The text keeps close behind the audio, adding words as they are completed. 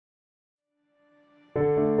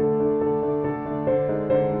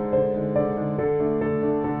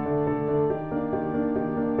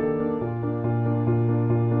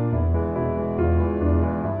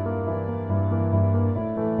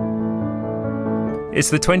It's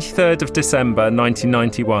the 23rd of December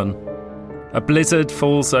 1991. A blizzard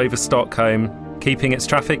falls over Stockholm, keeping its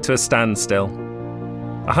traffic to a standstill.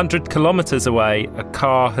 100 kilometres away, a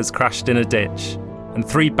car has crashed in a ditch, and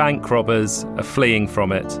 3 bank robbers are fleeing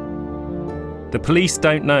from it. The police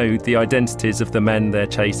don't know the identities of the men they're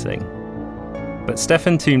chasing, but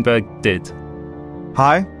Stefan Thunberg did.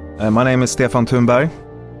 Hi, my name is Stefan Thunberg.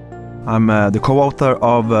 I'm the co-author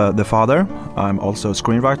of The Father. I'm also a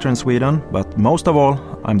screenwriter in Sweden, but most of all,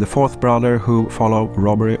 I'm the 4th brother who follow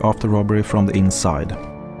robbery after robbery from the inside.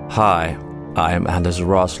 Hi, I'm Anders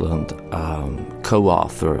Roslund,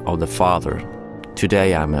 co-author of The Father.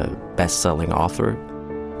 Today I'm a best-selling author,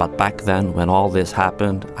 but back then when all this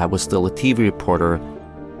happened, I was still a TV reporter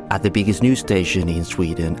at the biggest news station in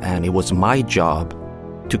Sweden, and it was my job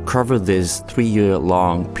to cover this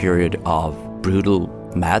 3-year-long period of brutal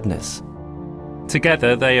madness.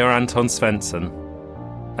 Together they are Anton Svensson.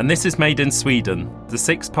 And this is Made in Sweden, the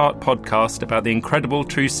 6-part podcast about the incredible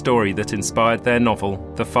true story that inspired their novel,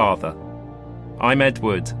 The Father. I'm Ed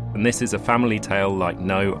Wood, and this is a family tale like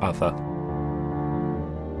no other.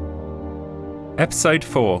 Episode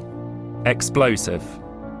 4, Explosive.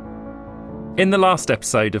 In the last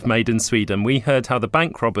episode of Made in Sweden, we heard how the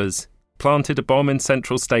bank robbers planted a bomb in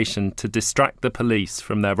Central Station to distract the police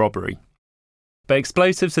from their robbery. But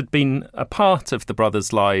explosives had been a part of the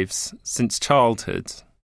brothers' lives since childhood.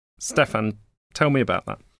 Stefan, tell me about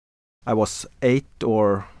that. I was 8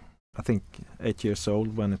 years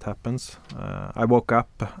old when it happens. I woke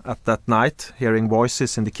up at that night hearing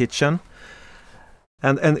voices in the kitchen.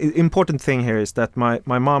 And the important thing here is that my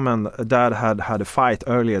mom and dad had a fight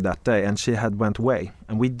earlier that day, and she had went away.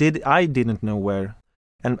 And I didn't know where.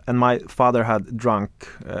 And my father had drunk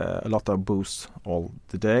a lot of booze all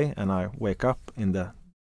the day, and I wake up in the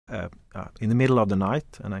middle of the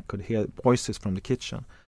night, and I could hear voices from the kitchen.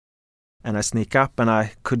 And I sneak up, and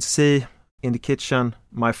I could see in the kitchen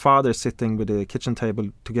my father sitting with the kitchen table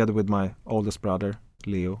together with my oldest brother,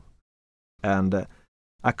 Leo. And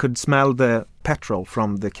I could smell the petrol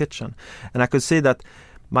from the kitchen. And I could see that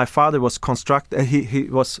my father was he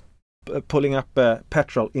was pulling up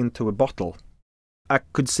petrol into a bottle. I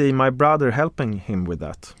could see my brother helping him with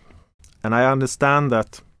that. And I understand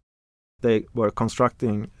that they were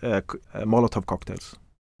constructing Molotov cocktails,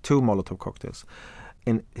 2 Molotov cocktails.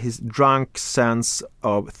 In his drunk sense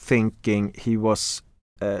of thinking, he was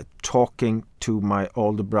talking to my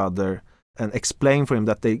older brother and explaining for him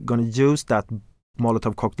that they're going to use that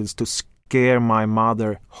Molotov cocktails to scare my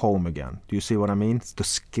mother home again. Do you see what I mean? To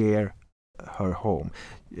scare her home,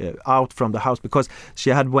 out from the house, because she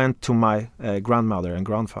had went to my grandmother and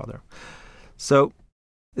grandfather. So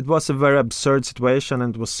it was a very absurd situation,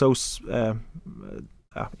 and it was so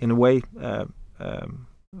in a way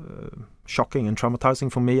shocking and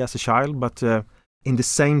traumatizing for me as a child, but in the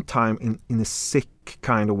same time in a sick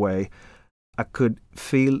kind of way, I could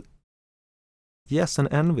feel an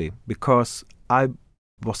envy, because I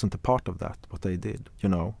wasn't a part of that, what they did,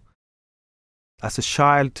 As a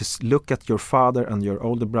child, to look at your father and your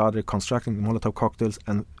older brother constructing Molotov cocktails,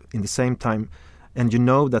 and in the same time, and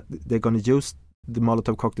that they're going to use the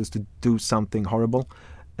Molotov cocktails to do something horrible,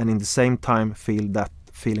 and in the same time feel that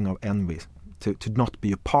feeling of envy, to not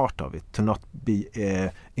be a part of it, to not be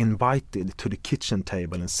invited to the kitchen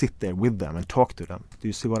table and sit there with them and talk to them. Do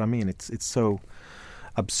you see what I mean? It's so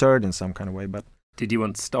absurd in some kind of way. But did you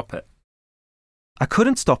want to stop it? I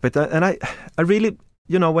couldn't stop it, and I really...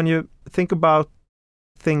 when you think about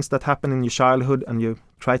things that happen in your childhood and you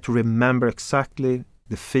try to remember exactly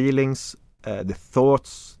the feelings, the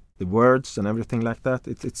thoughts, the words and everything like that,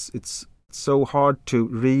 it's so hard to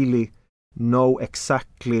really know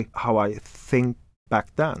exactly how I think back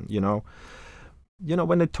then,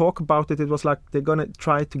 when they talk about it, it was like they're going to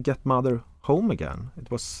try to get mother home again.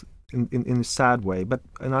 It was in a sad way,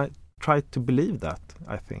 and I tried to believe that,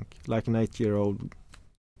 I think, like an 8-year-old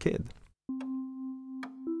kid.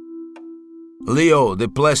 Leo, the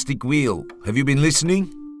plastic wheel. Have you been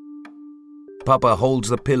listening? Papa holds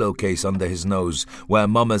the pillowcase under his nose, where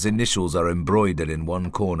Mama's initials are embroidered in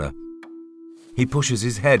one corner. He pushes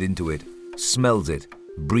his head into it, smells it,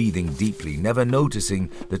 breathing deeply, never noticing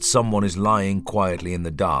that someone is lying quietly in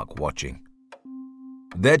the dark watching.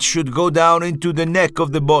 That should go down into the neck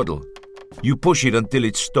of the bottle. You push it until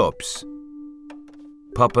it stops.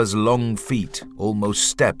 Papa's long feet almost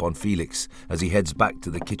step on Felix as he heads back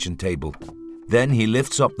to the kitchen table. Then he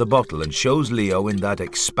lifts up the bottle and shows Leo in that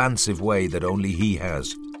expansive way that only he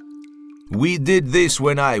has. We did this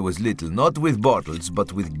when I was little, not with bottles,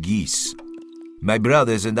 but with geese. My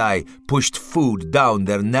brothers and I pushed food down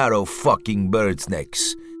their narrow fucking birds'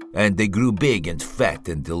 necks, and they grew big and fat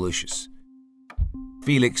and delicious.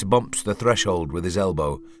 Felix bumps the threshold with his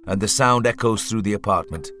elbow, and the sound echoes through the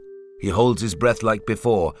apartment. He holds his breath like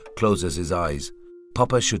before, closes his eyes.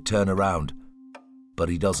 Papa should turn around, but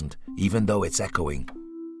he doesn't, even though it's echoing.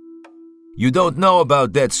 You don't know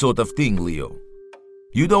about that sort of thing, Leo.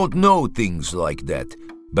 You don't know things like that,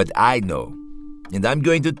 but I know. And I'm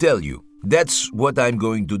going to tell you, that's what I'm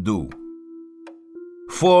going to do.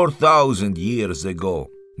 4,000 years ago,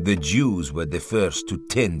 the Jews were the first to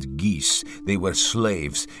tend geese. They were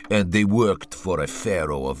slaves, and they worked for a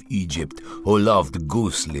pharaoh of Egypt who loved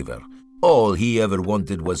goose liver. All he ever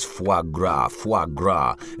wanted was foie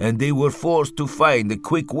gras, and they were forced to find a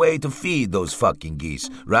quick way to feed those fucking geese,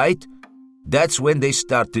 right? That's when they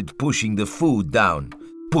started pushing the food down.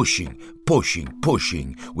 Pushing,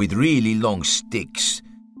 with really long sticks.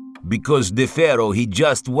 Because the pharaoh, he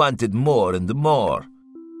just wanted more and more.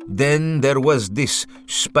 Then there was this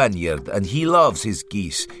Spaniard, and he loves his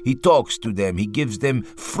geese. He talks to them, he gives them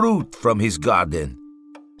fruit from his garden.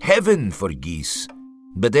 Heaven for geese.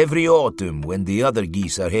 But every autumn, when the other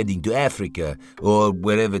geese are heading to Africa, or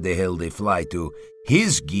wherever the hell they fly to,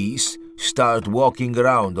 his geese start walking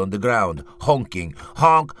around on the ground, honking,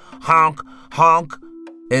 honk, honk, honk.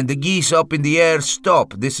 And the geese up in the air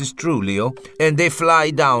stop, this is true, Leo, and they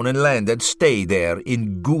fly down and land and stay there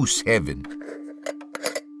in goose heaven.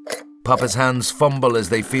 Papa's hands fumble as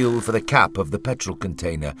they feel for the cap of the petrol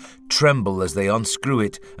container, tremble as they unscrew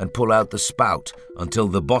it and pull out the spout until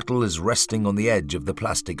the bottle is resting on the edge of the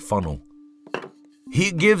plastic funnel.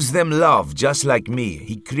 He gives them love just like me.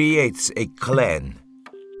 He creates a clan.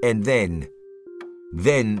 And then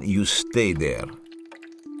you stay there.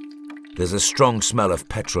 There's a strong smell of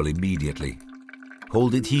petrol immediately.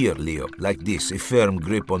 Hold it here, Leo, like this, a firm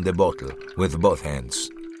grip on the bottle with both hands.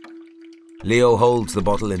 Leo holds the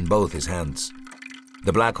bottle in both his hands.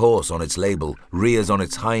 The black horse on its label rears on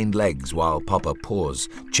its hind legs while Papa pours,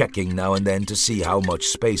 checking now and then to see how much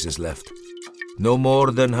space is left. No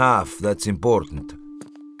more than half, that's important.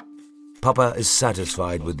 Papa is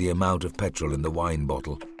satisfied with the amount of petrol in the wine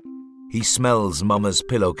bottle. He smells Mama's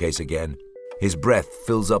pillowcase again. His breath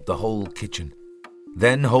fills up the whole kitchen.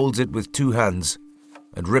 Then holds it with two hands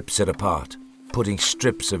and rips it apart, putting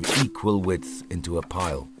strips of equal width into a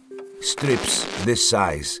pile. Strips this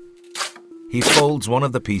size. He folds one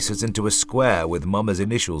of the pieces into a square with Mama's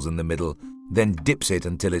initials in the middle, then dips it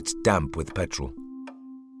until it's damp with petrol.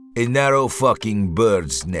 A narrow fucking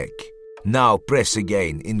bird's neck. Now press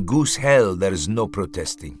again. In goose hell there is no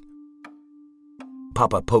protesting.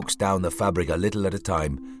 Papa pokes down the fabric a little at a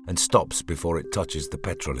time and stops before it touches the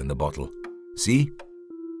petrol in the bottle. See?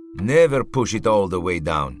 Never push it all the way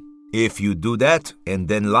down. If you do that and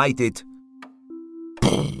then light it,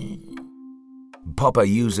 Papa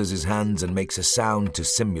uses his hands and makes a sound to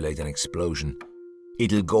simulate an explosion.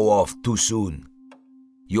 It'll go off too soon.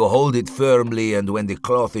 You hold it firmly, and when the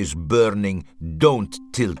cloth is burning, don't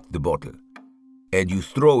tilt the bottle. And you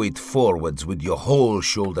throw it forwards with your whole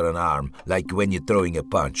shoulder and arm, like when you're throwing a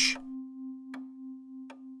punch.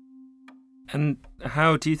 And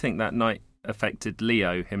how do you think that night affected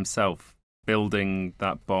Leo himself, building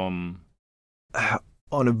that bomb?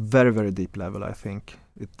 On a very, very deep level, I think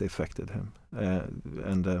it affected him.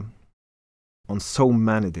 And on so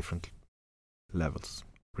many different levels,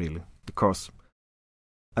 really. Because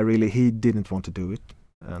he didn't want to do it.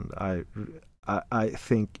 And I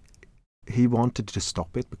think he wanted to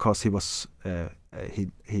stop it because he was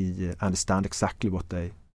he understand exactly what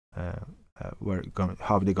they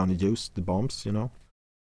how they're going to use the bombs, you know.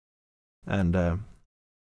 And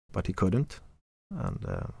but he couldn't. And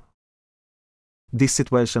this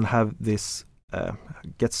situation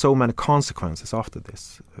get so many consequences after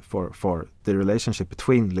this for the relationship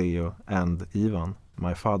between Leo and Ivan,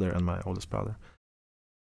 my father and my oldest brother,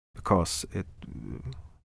 because it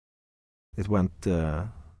went.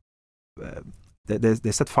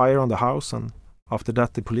 They set fire on the house, and after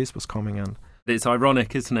that the police was coming. And it's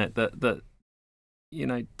ironic, isn't it, that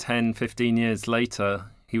 10, 15 years later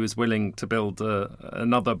he was willing to build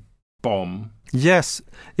another bomb. Yes,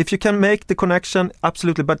 if you can make the connection,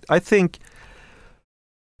 absolutely. But I think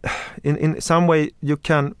in some way you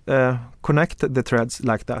can connect the threads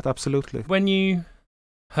like that, absolutely. When you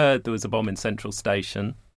heard there was a bomb in Central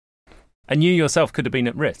Station, and you yourself could have been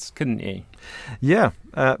at risk, couldn't you? Yeah,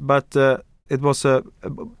 but it was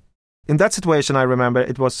in that situation. I remember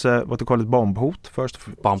it was what they call it, bombhot first.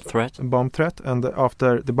 Bomb threat. Bomb threat, and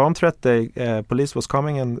after the bomb threat, the police was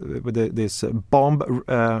coming and with this bomb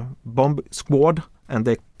squad, and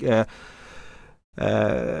they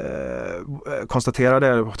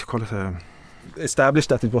konstaterade, what do you call it? established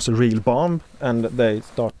that it was a real bomb, and they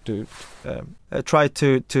start to try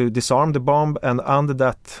to disarm the bomb, and under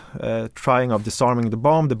that trying of disarming the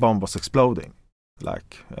bomb was exploding.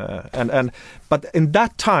 But in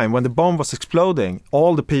that time when the bomb was exploding,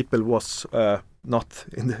 all the people was not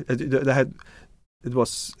in the, it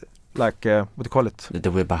was like what do you call it? They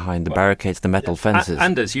were behind the barricades, the metal fences.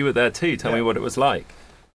 Anders, you were there too. Tell me what it was like.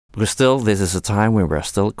 Because still, this is a time when we're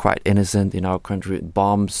still quite innocent in our country.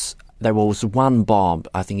 Bombs. There was one bomb,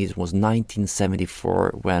 I think it was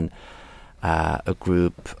 1974, when a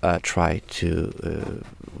group tried to,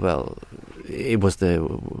 it was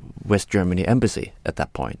the West Germany embassy at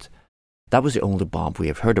that point. That was the only bomb we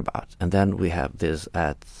have heard about. And then we have this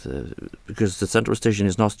because the central station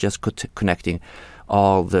is not just connecting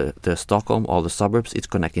all the Stockholm, all the suburbs, it's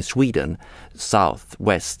connecting Sweden, south,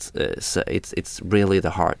 west. So it's really the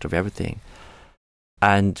heart of everything.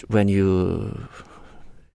 And when you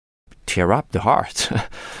tear up the heart,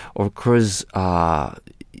 of course,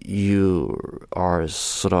 you are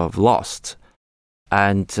sort of lost.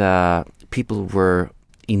 And people were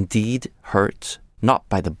indeed hurt, not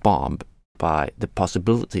by the bomb, by the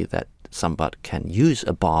possibility that somebody can use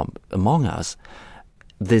a bomb among us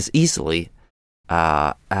this easily,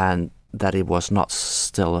 and that it was not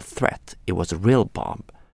still a threat. It was a real bomb.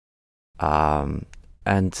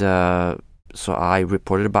 So I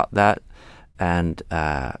reported about that, and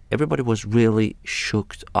everybody was really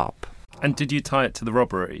shook up. And did you tie it to the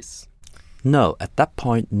robberies? No, at that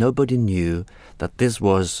point nobody knew that this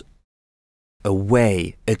was a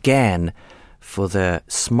way, again, for the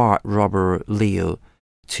smart robber Leo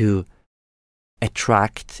to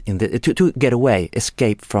attract, to get away,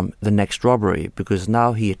 escape from the next robbery, because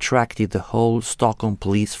now he attracted the whole Stockholm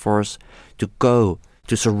police force to go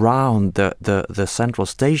to surround the central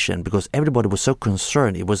station, because everybody was so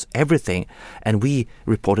concerned. It was everything, and we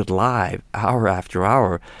reported live hour after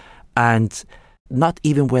hour. And not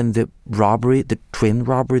even when the robbery, the twin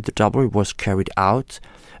robbery, the double, was carried out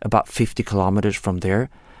about 50 kilometers from there,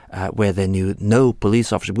 where they knew no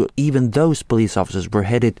police officer, even those police officers were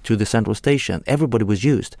headed to the central station. Everybody was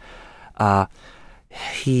used.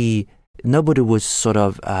 Nobody was sort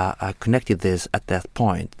of connected this at that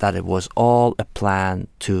point, that it was all a plan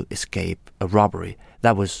to escape a robbery.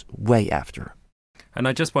 That was way after. And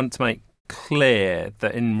I just want to make clear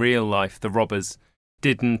that in real life, the robbers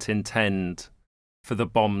didn't intend for the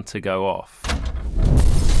bomb to go off.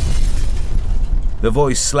 The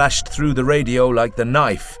voice slashed through the radio like the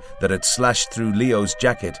knife that had slashed through Leo's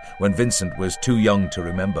jacket when Vincent was too young to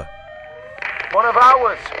remember. One of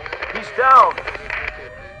ours! He's down!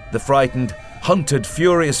 The frightened, hunted,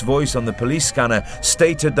 furious voice on the police scanner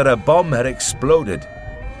stated that a bomb had exploded,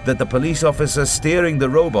 that the police officer steering the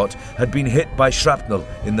robot had been hit by shrapnel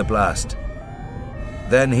in the blast.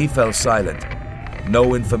 Then he fell silent.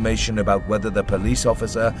 No information about whether the police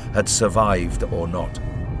officer had survived or not.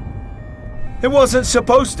 It wasn't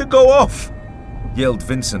supposed to go off! Yelled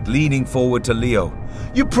Vincent, leaning forward to Leo.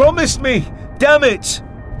 You promised me! Damn it!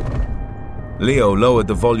 Leo lowered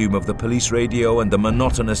the volume of the police radio and the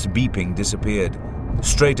monotonous beeping disappeared.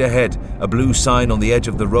 Straight ahead, a blue sign on the edge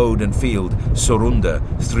of the road and field, Sorunda,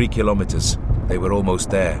 3 kilometers. They were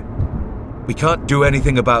almost there. We can't do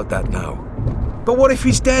anything about that now. But what if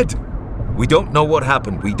he's dead? We don't know what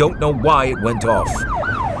happened. We don't know why it went off.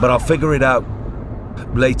 But I'll figure it out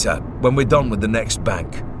later, when we're done with the next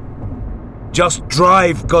bank. Just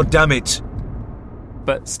drive, goddammit!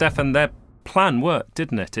 But Stefan, their plan worked,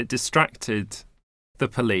 didn't it? It distracted the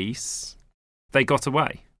police. They got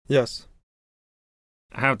away. Yes.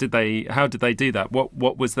 How did they do that?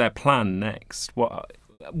 What was their plan next?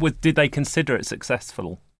 Did they consider it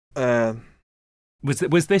successful?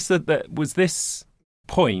 Was this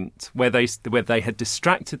point where they had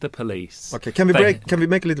distracted the police? Okay, can we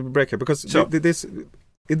make a little break here, because sure. This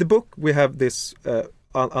in the book we have this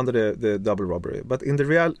under the double robbery, but in the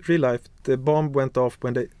real life the bomb went off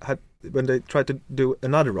when they tried to do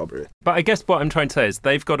another robbery. But I guess what I'm trying to say is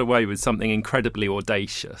they've got away with something incredibly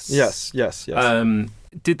audacious. Yes.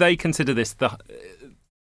 Did they consider this the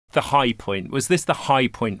high point? Was this the high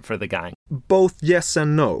point for the gang? Both yes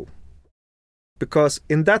and no. Because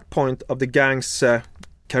in that point of the gang's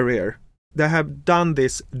career, they have done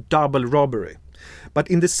this double robbery. But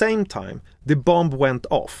in the same time, the bomb went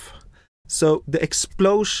off. So the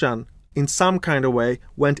explosion, in some kind of way,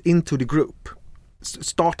 went into the group,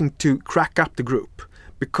 starting to crack up the group.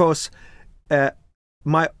 Because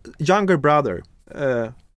my younger brother,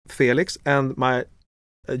 Felix, and my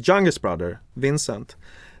youngest brother, Vincent,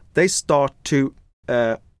 they start to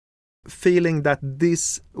feeling that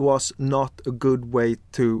this was not a good way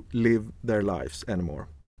to live their lives anymore.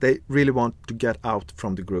 they really want to get out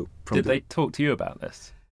from the group. Did they talk to you about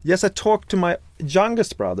this? Yes, I talked to my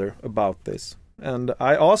youngest brother about this, and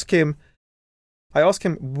I asked him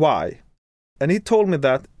why. And he told me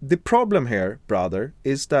that the problem here, brother,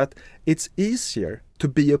 is that it's easier to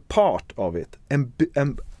be a part of it and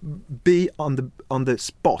be on the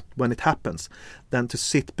spot when it happens than to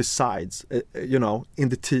sit besides, in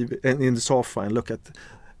the TV and in the sofa and look at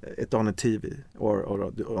it on a TV or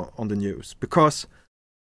on the news, because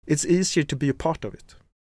it's easier to be a part of it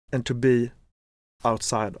and to be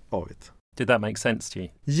outside of it. Did that make sense to you?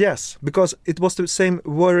 Yes, because it was the same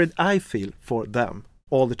worried I feel for them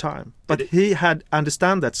all the time. But he had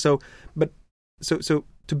understand that. So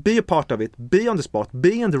to be a part of it, be on the spot,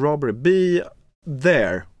 be in the robbery, be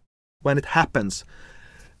there when it happens.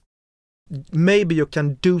 Maybe you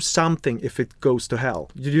can do something if it goes to hell.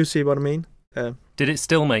 Did you see what I mean? Did it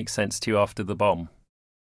still make sense to you after the bomb?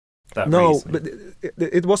 No, reasoning?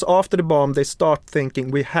 but it was after the bomb they start thinking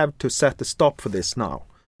we have to set a stop for this now.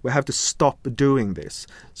 We have to stop doing this.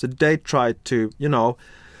 So they tried to,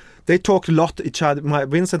 they talked a lot to each other.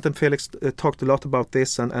 Vincent and Felix talked a lot about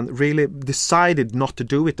this and really decided not to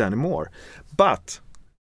do it anymore. But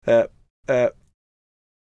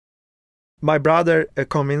my brother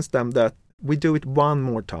convinced them that we do it one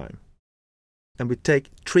more time. And we take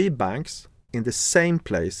 3 banks in the same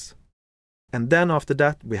place. And then after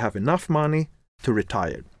that, we have enough money to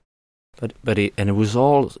retire.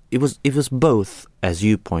 It was both, as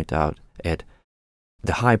you point out, Ed,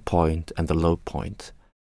 the high point and the low point.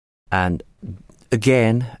 And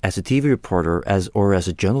again, as a TV reporter, as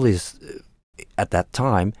a journalist at that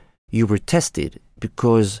time, you were tested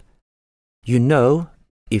because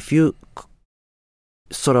if you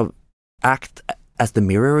sort of act as the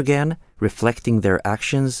mirror again, reflecting their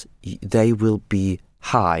actions, they will be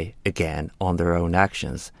high again on their own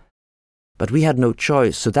actions. But we had no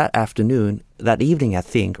choice. So that evening, I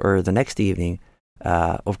think, or the next evening,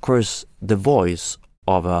 of course, the voice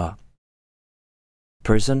of a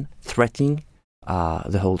person threatening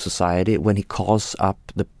the whole society when he calls up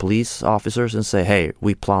the police officers and say, hey,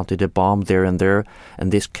 we planted a bomb there and there,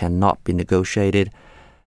 and this cannot be negotiated.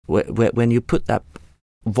 When you put that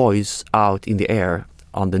voice out in the air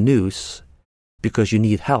on the news because you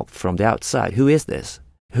need help from the outside, who is this?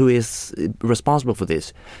 Who is responsible for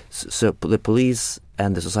this? So the police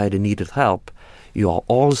and the society needed help. You are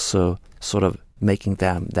also sort of making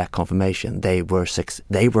them that confirmation. They were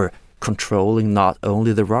controlling not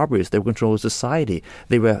only the robberies, they were controlling society.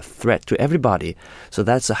 They were a threat to everybody. So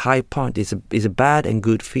that's a high point. It's a bad and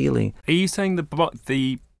good feeling. Are you saying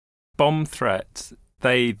the bomb threat,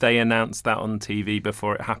 they announced that on TV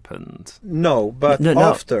before it happened? No, but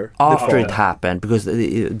after it happened, because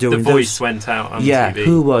during the voice went out on TV. Yeah,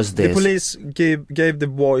 who was this? The police gave the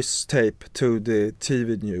voice tape to the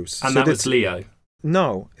TV news. And so that was Leo?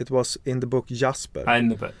 No, it was in the book Jasper. In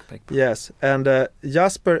the book. Yes, and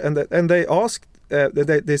Jasper and they asked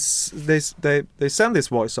they send this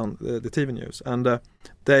voice on the TV news, and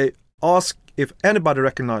they asked if anybody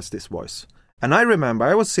recognized this voice. And I remember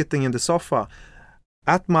I was sitting in the sofa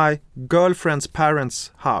at my girlfriend's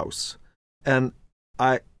parents' house, and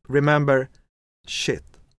I remember, shit,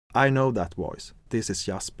 I know that voice. This is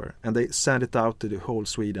Jasper. And they sent it out to the whole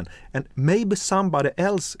Sweden. And maybe somebody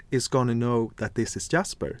else is going to know that this is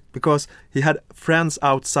Jasper, because he had friends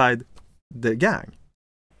outside the gang.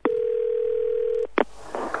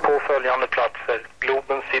 På följande platser: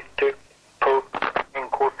 Globen City, Puck,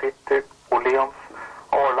 NK City, Åhléns,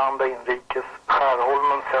 Arlanda Inrikes,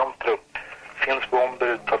 Skärholmen Centrum. Finns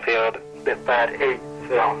bomber utplacerade. Detta är ej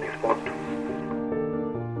förhandlingsbart.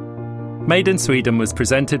 Made in Sweden was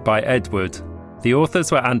presented by Ed Wood. The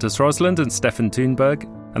authors were Anders Rosland and Stefan Thunberg,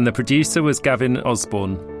 and the producer was Gavin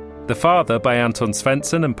Osborne. The Father by Anton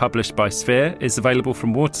Svensson and published by Sphere is available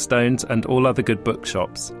from Waterstones and all other good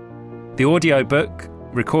bookshops. The audiobook,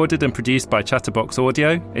 recorded and produced by Chatterbox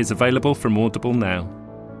Audio, is available from Audible now.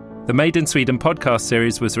 The Made in Sweden podcast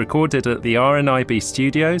series was recorded at the RNIB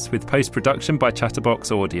studios with post-production by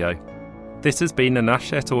Chatterbox Audio. This has been an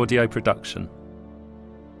Hachette Audio production.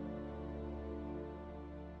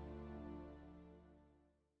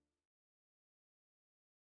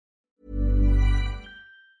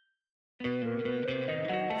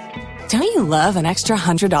 Don't you love an extra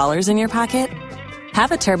 $100 in your pocket?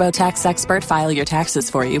 Have a TurboTax expert file your taxes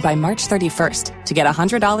for you by March 31st to get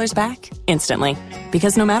 $100 back instantly.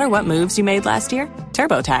 Because no matter what moves you made last year,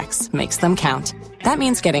 TurboTax makes them count. That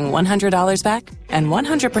means getting $100 back and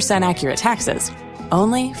 100% accurate taxes,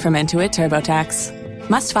 only from Intuit TurboTax.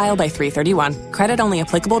 Must file by 3/31. Credit only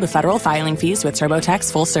applicable to federal filing fees with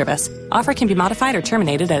TurboTax full service. Offer can be modified or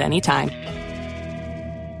terminated at any time.